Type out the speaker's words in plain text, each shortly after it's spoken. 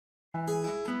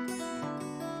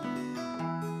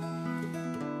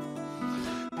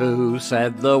Who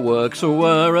said the works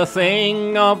were a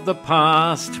thing of the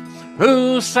past?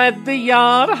 Who said the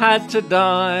yard had to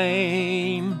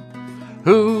die?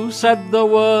 Who said the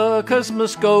workers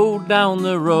must go down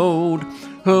the road?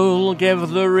 Who'll give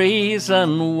the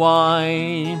reason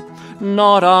why?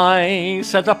 Not I,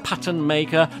 said the pattern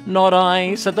maker, not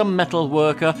I, said the metal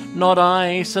worker, not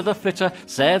I, said the fitter,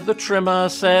 said the trimmer,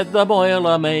 said the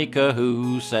boiler maker.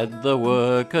 Who said the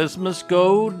workers must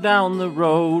go down the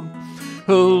road?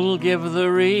 Who'll give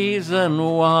the reason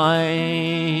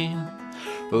why?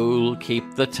 Who'll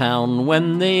keep the town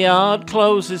when the yard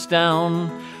closes down?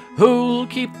 Who'll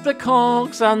keep the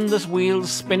cogs and the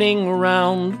wheels spinning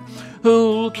round?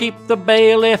 Who'll keep the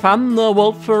bailiff and the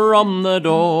wolf from the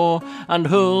door? And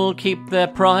who'll keep their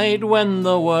pride when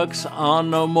the works are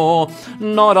no more?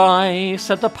 Not I,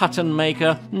 said the pattern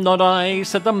maker, not I,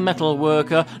 said the metal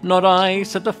worker, not I,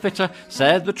 said the fitter,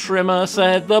 said the trimmer,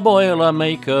 said the boiler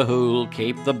maker. Who'll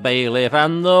keep the bailiff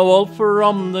and the wolf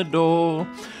from the door?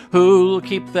 Who'll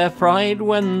keep their pride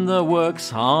when the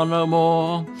works are no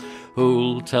more?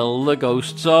 Who'll tell the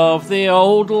ghosts of the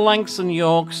old Lancs and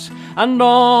Yorks and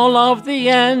all of the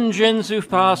engines who've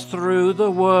passed through the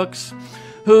works?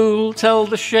 Who'll tell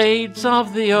the shades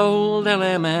of the old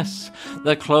LMS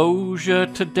the closure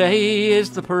today is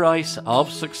the price of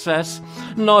success?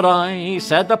 Not I,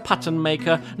 said the pattern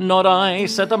maker, not I,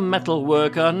 said the metal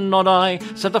worker, not I,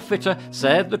 said the fitter,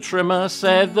 said the trimmer,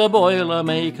 said the boiler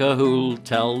maker. Who'll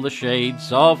tell the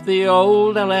shades of the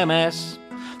old LMS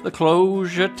the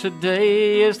closure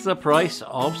today is the price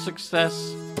of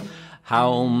success?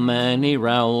 How many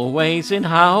railways in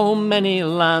how many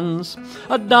lands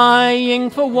are dying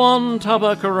for want of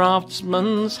a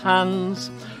craftsman's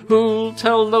hands? Who'll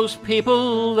tell those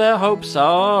people their hopes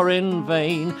are in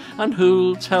vain? And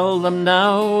who'll tell them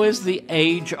now is the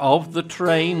age of the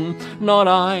train? Not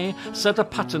I, said the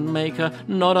pattern maker,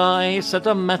 not I, said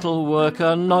the metal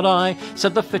worker, not I,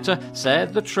 said the fitter,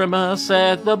 said the trimmer,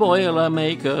 said the boiler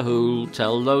maker. Who'll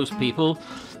tell those people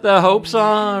their hopes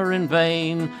are in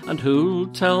vain? And who'll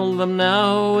tell them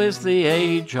now is the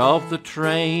age of the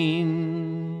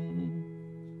train?